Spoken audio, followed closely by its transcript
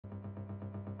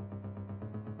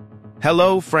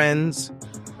Hello, friends.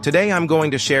 Today I'm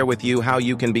going to share with you how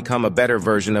you can become a better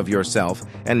version of yourself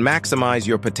and maximize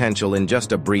your potential in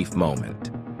just a brief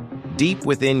moment. Deep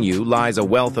within you lies a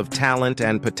wealth of talent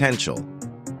and potential.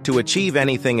 To achieve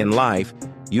anything in life,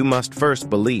 you must first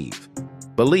believe.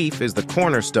 Belief is the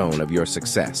cornerstone of your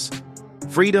success.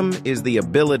 Freedom is the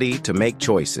ability to make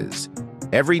choices.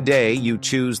 Every day you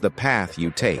choose the path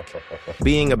you take.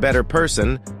 Being a better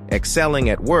person, excelling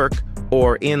at work,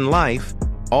 or in life,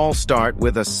 all start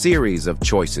with a series of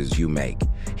choices you make.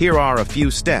 Here are a few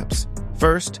steps.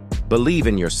 First, believe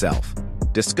in yourself.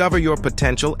 Discover your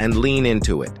potential and lean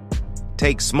into it.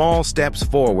 Take small steps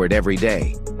forward every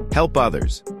day. Help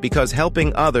others, because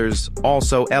helping others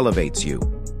also elevates you.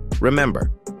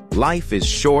 Remember, life is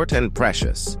short and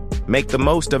precious. Make the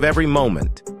most of every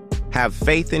moment. Have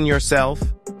faith in yourself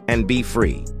and be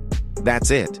free.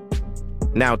 That's it.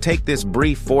 Now take this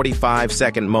brief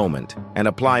 45-second moment and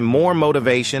apply more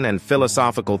motivation and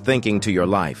philosophical thinking to your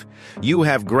life. You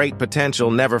have great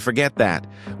potential, never forget that.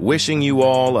 Wishing you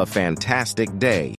all a fantastic day.